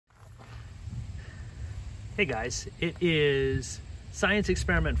Hey guys, it is Science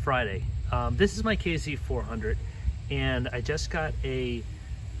Experiment Friday. This is my KZ400 and I just got an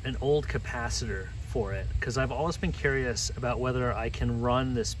old capacitor for it because I've always been curious about whether I can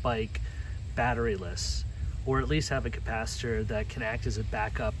run this bike batteryless or at least have a capacitor that can act as a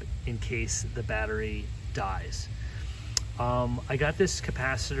backup in case the battery dies. I got this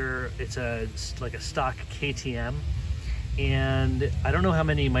capacitor, it's like a stock KTM, and I don't know how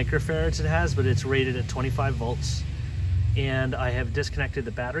many microfarads it has, but it's rated at 25 volts. And I have disconnected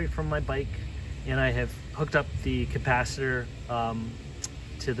the battery from my bike, and I have hooked up the capacitor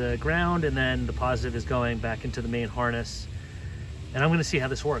to the ground, and then the positive is going back into the main harness. And I'm gonna see how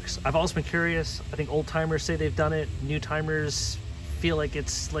this works. I've always been curious. I think old timers say they've done it. New timers feel like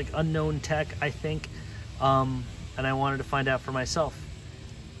it's like unknown tech, I think. And I wanted to find out for myself.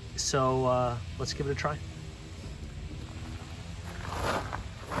 So let's give it a try.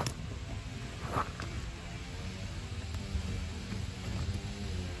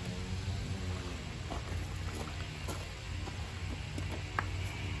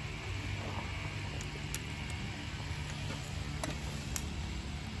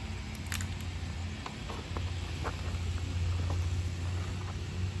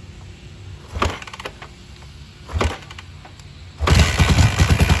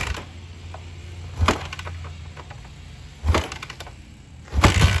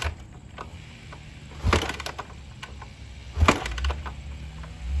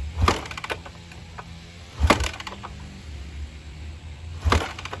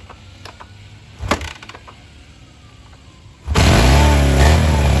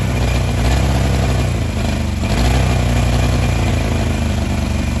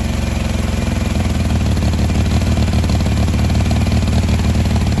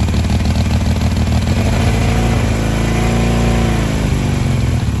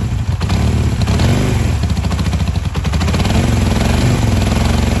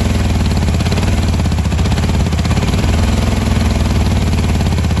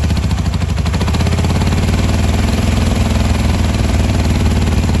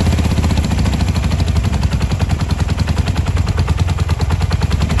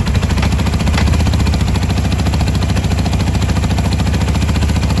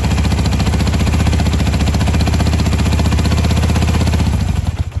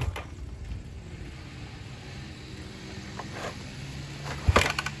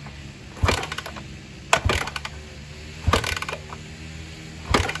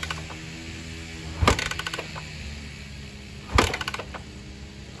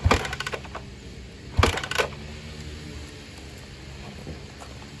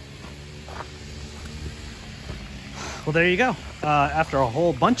 Well, there you go. After a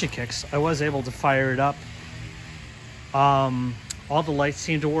whole bunch of kicks, I was able to fire it up. All the lights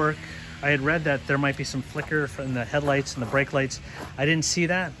seemed to work. I had read that there might be some flicker from the headlights and the brake lights. I didn't see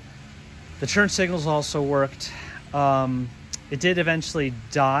that. The turn signals also worked. It did eventually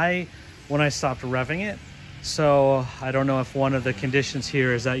die when I stopped revving it. So I don't know if one of the conditions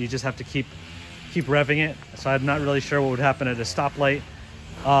here is that you just have to keep revving it. So I'm not really sure what would happen at a stoplight.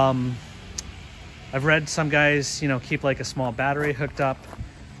 I've read some guys, keep like a small battery hooked up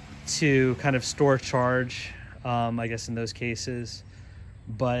to kind of store charge, I guess in those cases.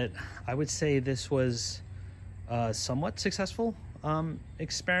 But I would say this was a somewhat successful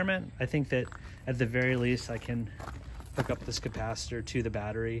experiment. I think that at the very least I can hook up this capacitor to the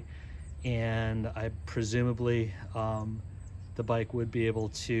battery, and I presumably the bike would be able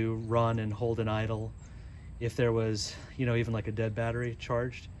to run and hold an idle if there was, even like a dead battery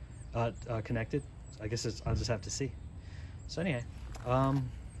charged, connected. I guess I'll just have to see. So anyway, I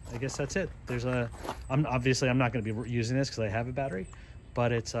guess that's it. I'm not going to be using this because I have a battery,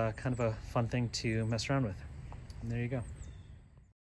 but it's kind of a fun thing to mess around with. And there you go.